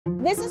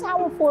This is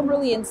how a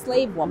formerly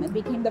enslaved woman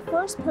became the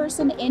first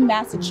person in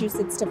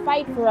Massachusetts to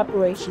fight for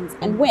reparations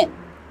and win.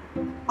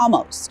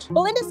 Almost.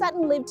 Belinda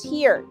Sutton lived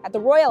here at the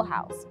Royal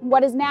House, in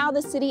what is now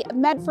the city of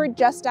Medford,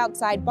 just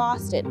outside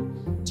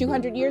Boston.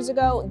 200 years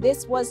ago,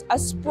 this was a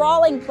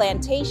sprawling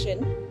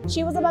plantation.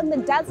 She was among the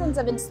dozens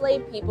of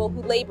enslaved people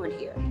who labored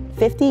here.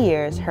 50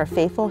 years, her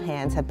faithful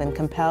hands have been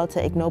compelled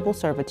to ignoble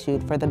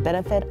servitude for the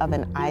benefit of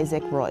an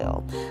Isaac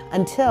Royal,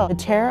 until the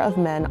terror of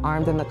men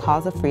armed in the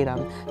cause of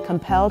freedom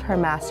compelled her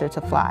master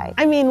to fly.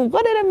 I mean,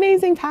 what an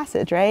amazing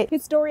passage, right?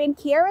 Historian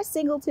Kiara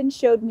Singleton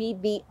showed me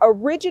the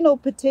original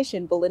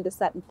petition Belinda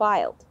Sutton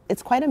filed.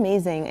 It's quite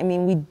amazing. I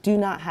mean, we do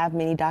not have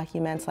many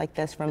documents like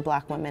this from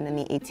Black women in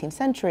the 18th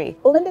century.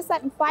 Belinda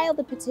Sutton filed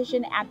the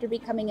petition after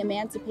becoming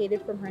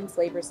emancipated from her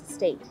enslaver's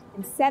estate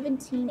in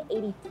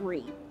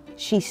 1783.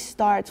 She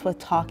starts with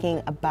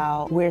talking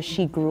about where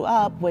she grew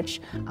up,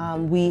 which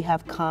we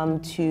have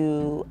come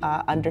to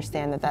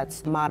understand that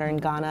that's modern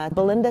Ghana.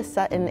 Belinda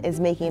Sutton is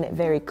making it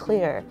very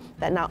clear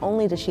that not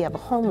only does she have a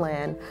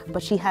homeland,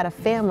 but she had a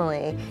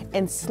family,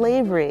 and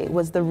slavery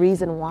was the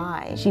reason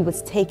why she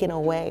was taken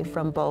away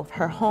from both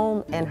her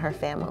home and her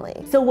family.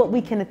 So what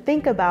we can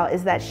think about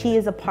is that she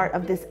is a part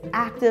of this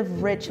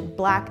active, rich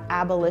Black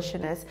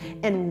abolitionist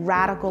and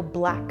radical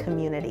Black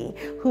community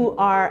who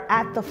are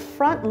at the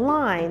front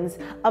lines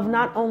of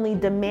not only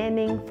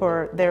demanding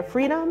for their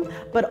freedom,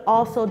 but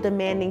also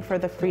demanding for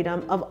the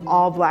freedom of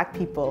all Black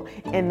people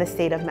in the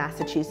state of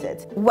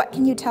Massachusetts. What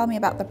can you tell me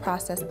about the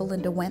process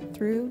Belinda went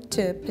through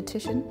to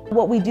petition?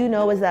 What we do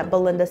know is that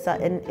Belinda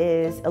Sutton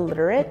is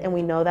illiterate, and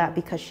we know that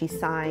because she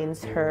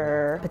signs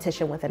her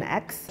petition with an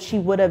X. She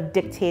would have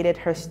dictated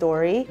her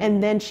story,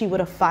 and then she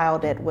would have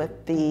filed it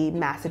with the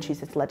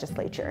Massachusetts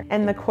legislature.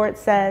 And the court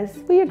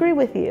says, we agree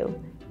with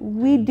you.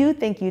 We do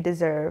think you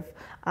deserve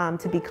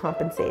to be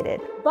compensated.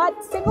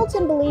 But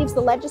Singleton believes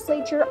the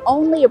legislature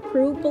only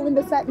approved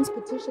Belinda Sutton's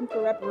petition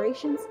for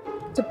reparations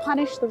to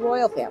punish the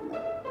royal family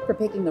for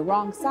picking the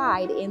wrong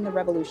side in the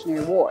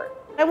Revolutionary War.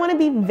 I want to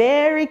be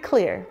very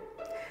clear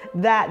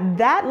that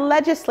that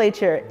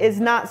legislature is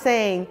not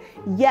saying,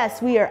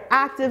 yes, we are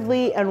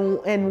actively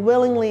and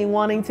willingly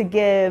wanting to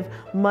give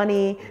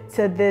money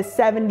to this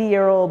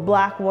 70-year-old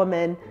Black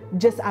woman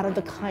just out of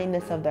the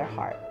kindness of their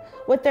heart.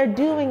 What they're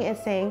doing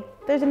is saying,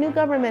 there's a new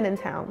government in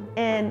town,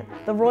 and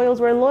the royals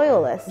were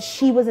loyalists.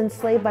 She was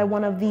enslaved by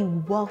one of the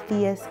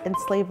wealthiest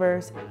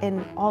enslavers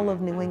in all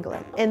of New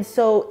England. And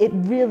so it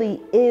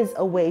really is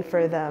a way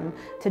for them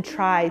to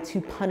try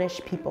to punish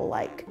people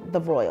like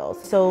the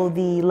royals. So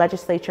the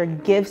legislature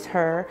gives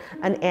her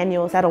an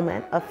annual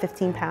settlement of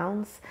 15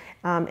 pounds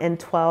and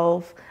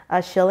 12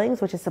 shillings,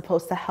 which is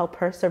supposed to help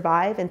her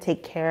survive and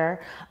take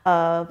care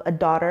of a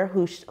daughter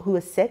who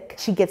is sick.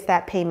 She gets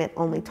that payment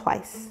only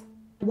twice.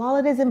 While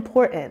it is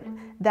important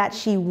that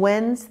she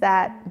wins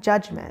that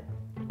judgment,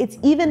 it's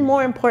even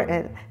more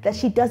important that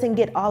she doesn't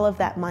get all of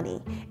that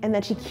money and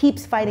that she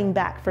keeps fighting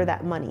back for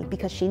that money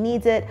because she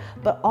needs it,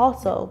 but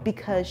also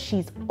because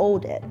she's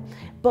owed it.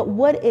 But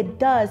what it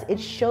does, it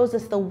shows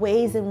us the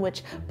ways in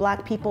which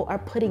Black people are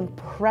putting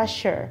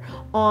pressure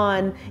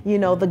on,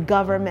 the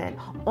government,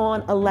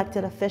 on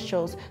elected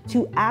officials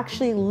to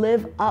actually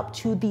live up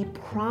to the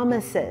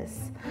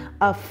promises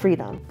of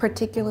freedom.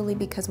 Particularly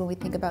because when we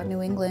think about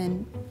New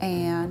England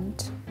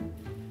and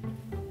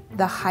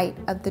the height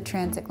of the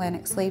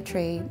transatlantic slave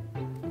trade,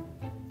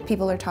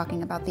 people are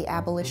talking about the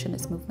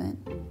abolitionist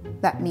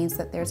movement. That means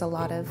that there's a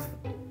lot of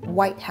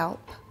white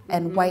help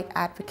and white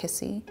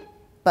advocacy.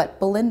 But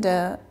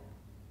Belinda,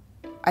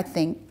 I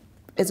think,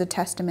 is a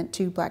testament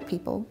to Black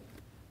people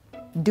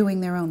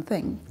doing their own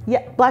thing.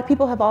 Yeah, Black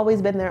people have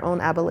always been their own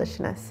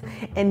abolitionists.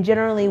 And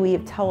generally we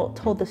have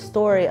told the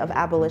story of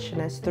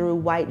abolitionists through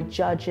white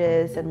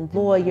judges and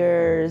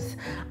lawyers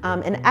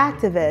and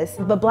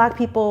activists, but Black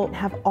people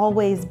have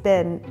always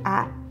been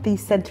at the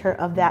center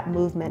of that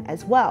movement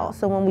as well.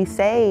 So when we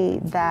say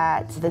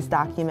that this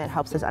document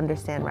helps us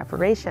understand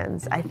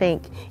reparations, I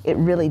think it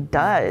really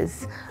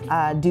does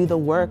do the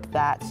work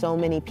that so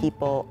many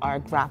people are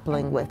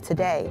grappling with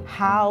today.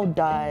 How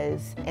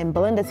does, in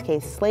Belinda's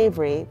case,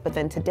 slavery, but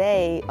then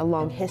today, a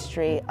long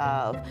history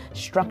of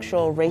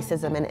structural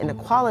racism and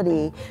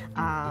inequality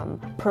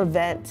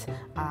prevent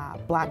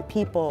Black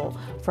people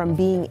from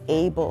being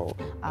able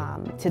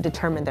to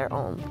determine their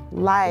own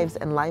lives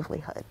and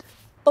livelihood?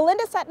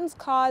 Belinda Sutton's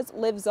cause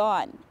lives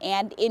on,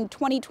 and in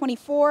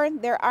 2024,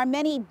 there are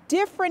many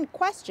different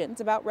questions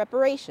about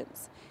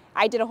reparations.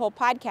 I did a whole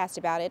podcast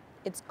about it.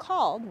 It's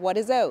called What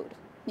is Owed?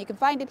 You can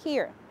find it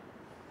here.